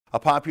A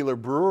popular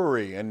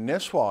brewery in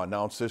Nisswa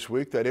announced this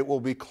week that it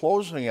will be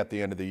closing at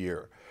the end of the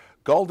year.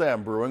 Gull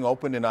Brewing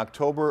opened in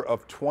October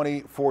of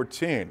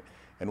 2014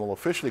 and will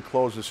officially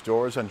close its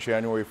doors on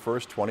January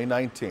 1st,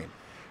 2019.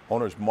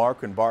 Owners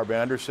Mark and Barb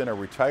Anderson are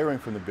retiring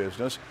from the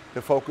business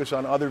to focus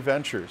on other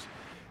ventures.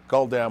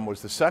 Gull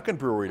was the second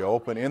brewery to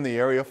open in the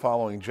area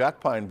following Jack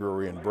Pine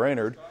Brewery in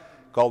Brainerd.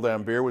 Gull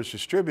beer was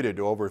distributed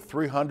to over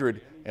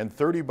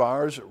 330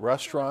 bars,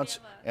 restaurants,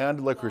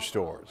 and liquor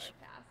stores.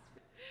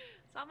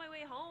 It's on my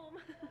way home.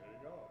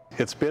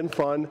 It's been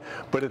fun,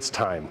 but it's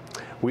time.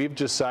 We've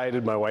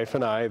decided, my wife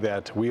and I,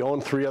 that we own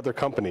 3 other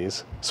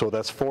companies, so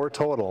that's 4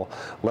 total.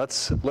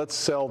 Let's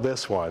sell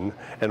this one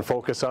and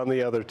focus on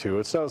the other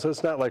 2. So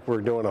it's not like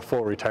we're doing a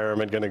full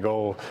retirement, going to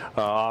go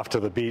off to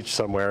the beach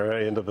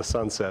somewhere into the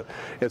sunset.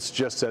 It's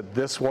just that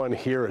this one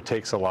here, it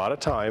takes a lot of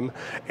time,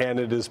 and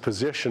it is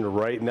positioned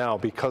right now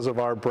because of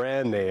our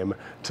brand name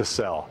to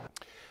sell.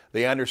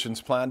 The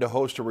Andersons plan to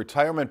host a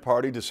retirement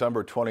party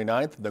December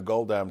 29th in the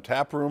Gull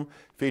Tap Room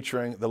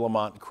featuring the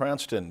Lamont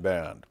Cranston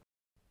Band.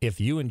 If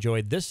you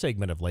enjoyed this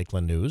segment of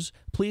Lakeland News,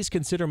 please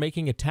consider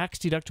making a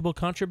tax-deductible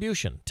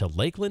contribution to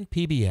Lakeland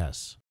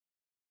PBS.